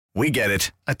We get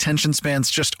it. Attention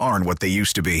spans just aren't what they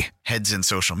used to be. Heads in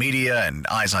social media and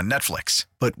eyes on Netflix.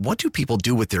 But what do people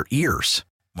do with their ears?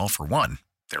 Well, for one,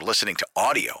 they're listening to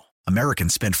audio.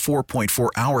 Americans spend 4.4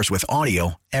 hours with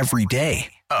audio every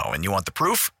day. Oh, and you want the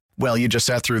proof? Well, you just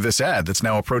sat through this ad that's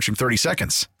now approaching 30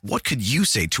 seconds. What could you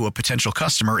say to a potential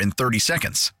customer in 30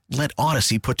 seconds? Let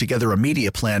Odyssey put together a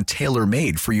media plan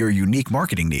tailor-made for your unique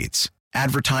marketing needs.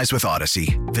 Advertise with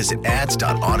Odyssey. Visit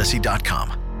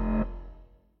ads.odyssey.com.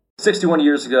 61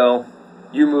 years ago,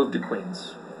 you moved to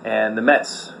Queens, and the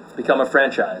Mets become a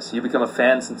franchise. You become a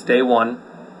fan since day one.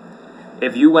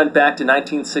 If you went back to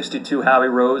 1962 Howie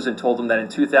Rose and told him that in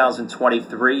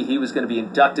 2023 he was going to be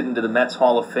inducted into the Mets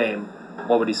Hall of Fame,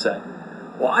 what would he say?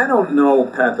 Well, I don't know,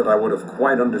 Pat, that I would have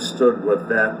quite understood what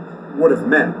that would have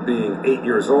meant being 8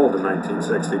 years old in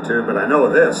 1962, but I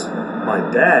know this. My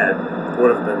dad would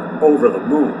have been over the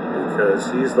moon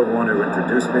because he's the one who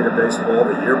introduced me to baseball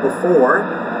the year before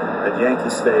at Yankee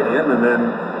Stadium, and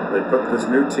then they put this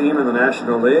new team in the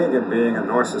National League, and being a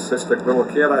narcissistic little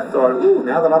kid, I thought, ooh,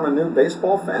 now that I'm a new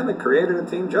baseball fan, they created a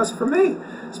team just for me,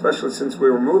 especially since we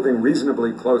were moving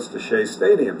reasonably close to Shea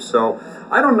Stadium. So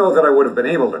I don't know that I would have been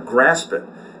able to grasp it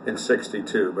in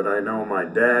 62, but I know my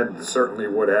dad certainly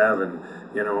would have, and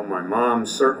my mom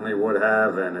certainly would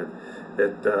have, and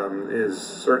it is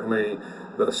certainly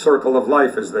the circle of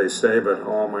life, as they say, but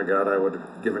oh my God, I would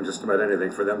have given just about anything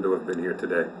for them to have been here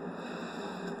today.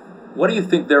 What do you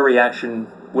think their reaction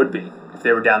would be if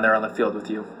they were down there on the field with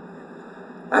you?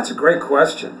 That's a great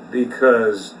question,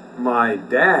 because my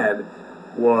dad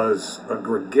was a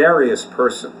gregarious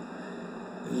person.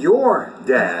 Your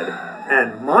dad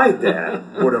and my dad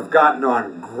would have gotten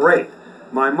on great.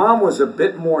 My mom was a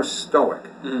bit more stoic,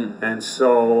 and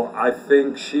so I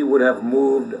think she would have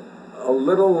moved a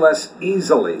little less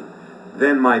easily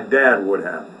than my dad would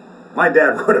have. My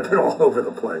dad would have been all over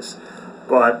the place.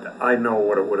 But I know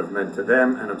what it would have meant to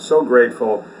them, and I'm so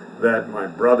grateful that my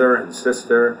brother and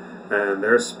sister and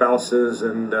their spouses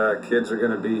and kids are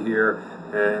going to be here,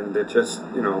 and it just,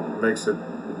 makes it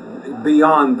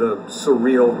beyond the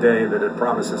surreal day that it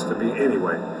promises to be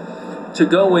anyway. To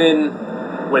go in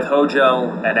with Hojo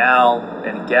and Al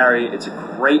and Gary, it's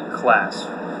a great class.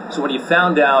 So when you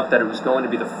found out that it was going to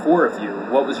be the four of you,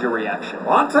 what was your reaction?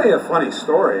 Well, I'll tell you a funny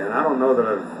story, and I don't know that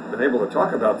I've been able to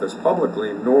talk about this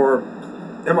publicly, nor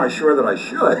am I sure that I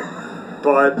should,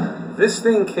 but this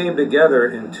thing came together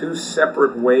in two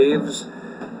separate waves.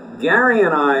 Gary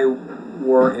and I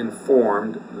were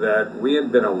informed that we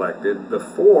had been elected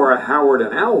before Howard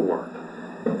and Al were.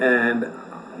 And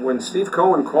when Steve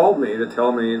Cohen called me to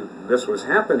tell me this was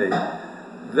happening,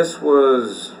 this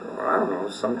was, I don't know,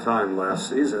 sometime last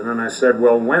season, and I said,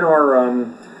 well, when are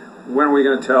we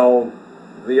going to tell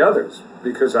the others?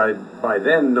 Because I'd by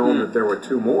then known that there were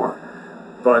two more.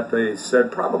 But they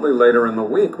said probably later in the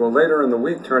week. Well, later in the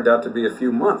week turned out to be a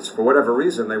few months. For whatever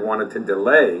reason, they wanted to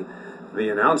delay the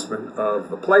announcement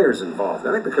of the players involved.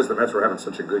 I think because the Mets were having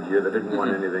such a good year, they didn't want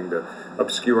anything to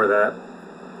obscure that.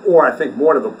 Or I think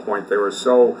more to the point, they were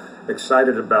so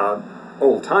excited about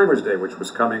Old Timers Day, which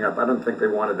was coming up. I don't think they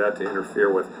wanted that to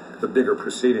interfere with the bigger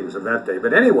proceedings of that day.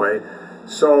 But anyway,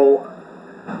 so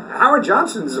Howard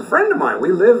Johnson is a friend of mine.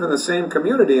 We live in the same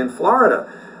community in Florida.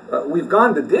 We've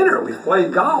gone to dinner, we've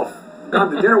played golf, gone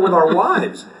to dinner with our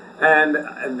wives.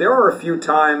 And there were a few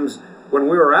times when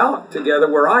we were out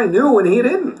together where I knew and he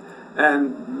didn't.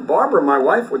 And Barbara, my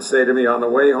wife, would say to me on the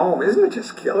way home, isn't it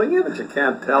just killing you that you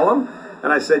can't tell him?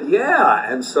 And I said,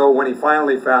 yeah. And so when he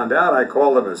finally found out, I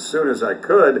called him as soon as I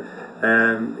could,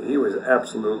 and he was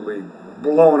absolutely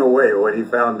blown away when he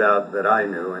found out that I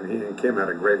knew, and he and Kim had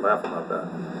a great laugh about that.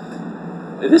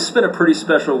 This has been a pretty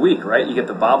special week, right? You get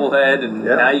the bobblehead, and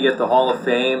now you get the Hall of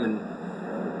Fame, and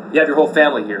you have your whole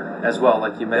family here as well,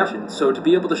 like you mentioned. Yep. So to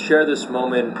be able to share this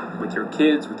moment with your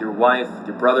kids, with your wife, with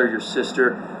your brother, your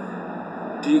sister,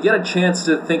 do you get a chance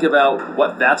to think about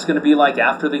what that's going to be like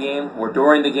after the game or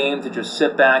during the game, to just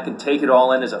sit back and take it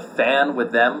all in as a fan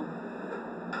with them?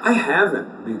 I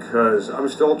haven't, because I'm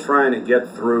still trying to get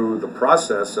through the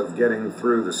process of getting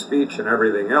through the speech and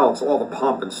everything else, all the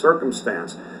pomp and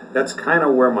circumstance. That's kind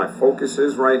of where my focus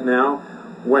is right now.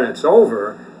 When it's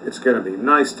over, it's going to be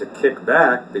nice to kick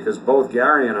back, because both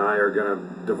Gary and I are going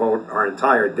to devote our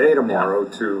entire day tomorrow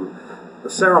to the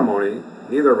ceremony.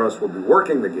 Neither of us will be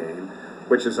working the game,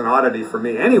 which is an oddity for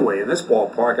me anyway in this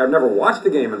ballpark. I've never watched a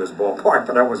game in this ballpark,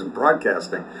 but I wasn't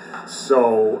broadcasting.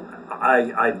 So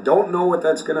I don't know what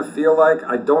that's going to feel like.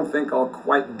 I don't think I'll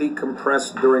quite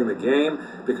decompress during the game,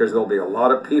 because there'll be a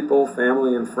lot of people,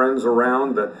 family and friends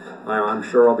around that I'm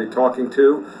sure I'll be talking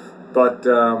to. But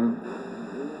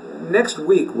next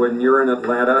week, when you're in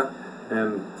Atlanta,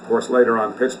 and of course, later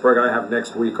on Pittsburgh. I have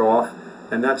next week off,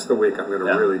 and that's the week I'm going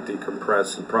to really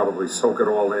decompress and probably soak it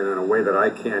all in a way that I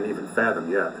can't even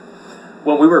fathom yet.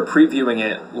 When we were previewing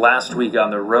it last week on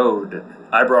the road,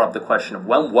 I brought up the question of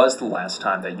when was the last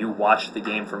time that you watched the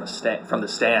game from the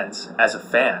stands as a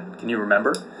fan? Can you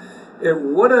remember? It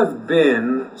would have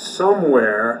been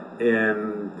somewhere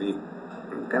in the,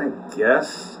 I'm going to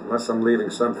guess, unless I'm leaving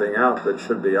something out that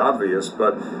should be obvious,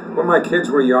 but when my kids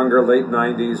were younger, late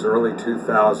 90s, early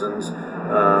 2000s,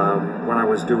 when I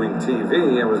was doing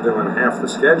TV, I was doing half the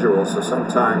schedule, so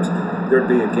sometimes there'd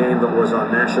be a game that was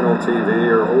on national TV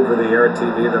or over-the-air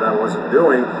TV that I wasn't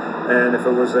doing, and if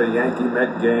it was a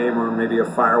Yankee-Met game or maybe a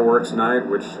fireworks night,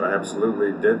 which I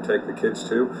absolutely did take the kids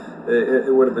to,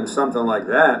 it would have been something like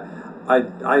that.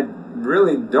 I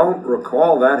really don't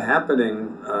recall that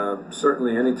happening,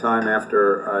 certainly any time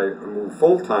after I moved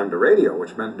full-time to radio,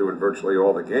 which meant doing virtually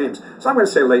all the games. So I'm going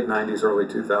to say late 90s, early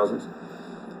 2000s.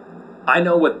 I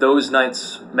know what those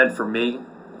nights meant for me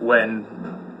when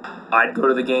I'd go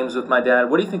to the games with my dad.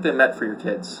 What do you think they meant for your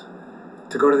kids?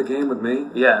 To go to the game with me?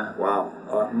 Yeah. Wow.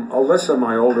 Alyssa,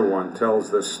 my older one, tells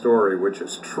this story, which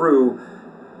is true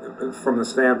from the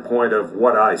standpoint of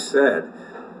what I said.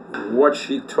 What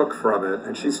she took from it,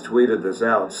 and she's tweeted this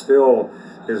out, still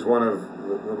is one of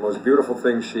the most beautiful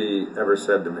things she ever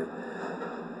said to me.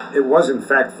 It was, in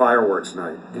fact, fireworks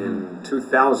night in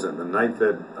 2000, the night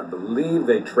that I believe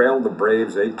they trailed the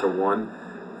Braves 8-1,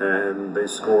 and they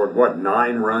scored,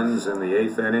 9 runs in the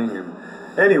 8th inning. And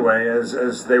anyway,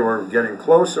 as they were getting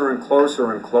closer and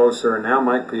closer and closer, and now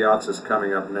Mike Piazza's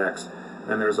coming up next,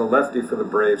 and there's a lefty for the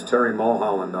Braves, Terry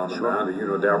Mulholland, on the mound, who you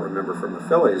no doubt remember from the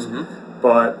Phillies.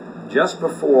 But just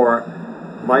before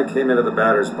Mike came into the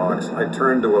batter's box, I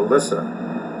turned to Alyssa,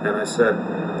 and I said,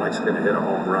 Mike's going to hit a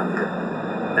home run here.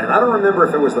 And I don't remember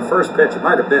if it was the first pitch. It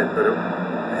might have been, but it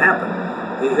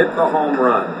happened. He hit the home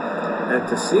run. And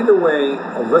to see the way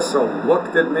Alyssa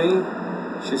looked at me,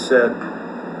 she said,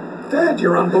 Dad,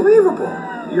 you're unbelievable.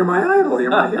 You're my idol.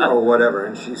 You're my hero, whatever.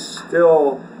 And she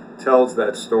still tells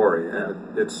that story.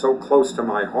 And it's so close to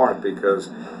my heart because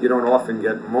you don't often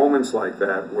get moments like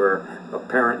that where a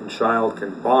parent and child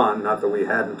can bond, not that we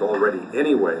hadn't already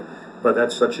anyway, but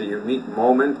that's such a unique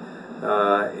moment.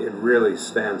 It really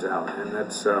stands out, and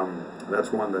that's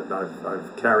one that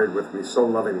I've carried with me so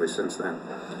lovingly since then.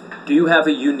 Do you have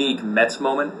a unique Mets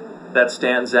moment that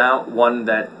stands out, one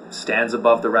that stands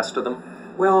above the rest of them?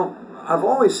 Well, I've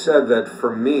always said that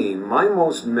for me, my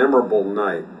most memorable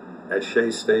night at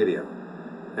Shea Stadium,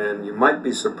 and you might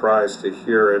be surprised to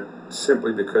hear it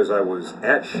simply because I was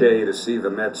at Shea to see the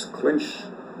Mets clinch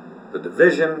the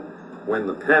division, win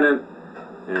the pennant,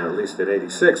 and at least at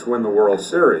 86, win the World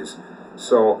Series.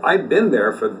 So I've been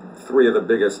there for 3 of the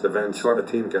biggest events a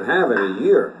team can have in a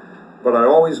year. But I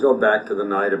always go back to the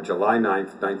night of July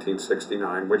 9th,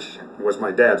 1969, which was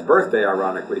my dad's birthday,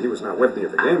 ironically. He was not with me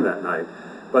at the game that night.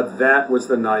 But that was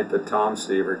the night that Tom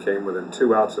Seaver came within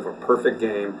 2 outs of a perfect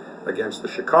game against the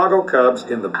Chicago Cubs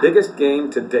in the biggest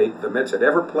game to date the Mets had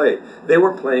ever played. They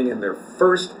were playing in their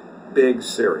first big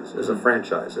series as a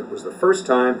franchise. It was the first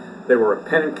time they were a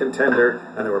pennant contender,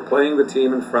 and they were playing the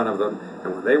team in front of them.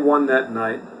 And when they won that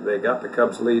night, they got the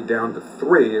Cubs' lead down to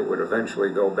 3. It would eventually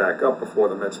go back up before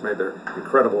the Mets made their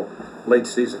incredible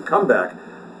late-season comeback.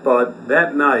 But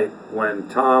that night, when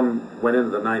Tom went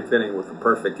into the 9th inning with the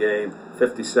perfect game,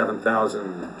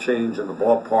 57,000 change in the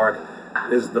ballpark,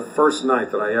 is the first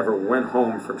night that I ever went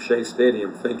home from Shea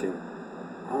Stadium thinking,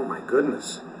 oh my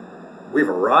goodness, we've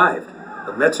arrived.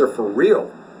 The Mets are for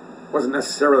real. Wasn't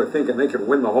necessarily thinking they could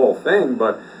win the whole thing,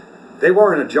 but they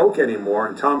weren't a joke anymore,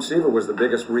 and Tom Seaver was the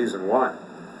biggest reason why.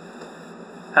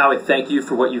 Howie, thank you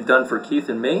for what you've done for Keith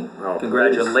and me. Oh,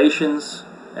 congratulations,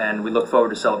 and we look forward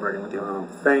to celebrating with you.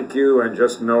 Thank you, and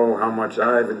just know how much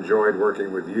I've enjoyed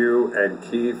working with you and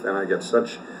Keith, and I get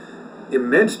such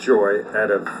immense joy out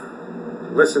of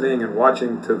listening and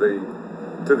watching to the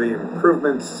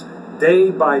improvements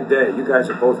day by day. You guys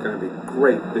are both going to be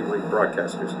great big league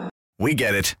broadcasters. We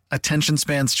get it. Attention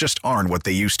spans just aren't what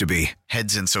they used to be.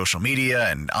 Heads in social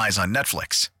media and eyes on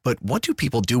Netflix. But what do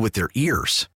people do with their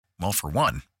ears? Well, for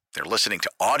one, they're listening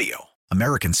to audio.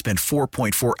 Americans spend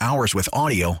 4.4 hours with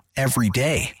audio every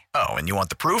day. Oh, and you want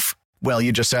the proof? Well,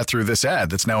 you just sat through this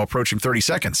ad that's now approaching 30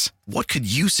 seconds. What could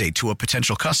you say to a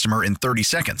potential customer in 30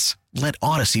 seconds? Let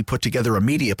Odyssey put together a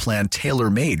media plan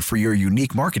tailor-made for your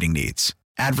unique marketing needs.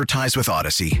 Advertise with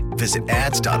Odyssey. Visit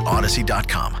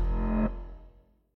ads.odyssey.com.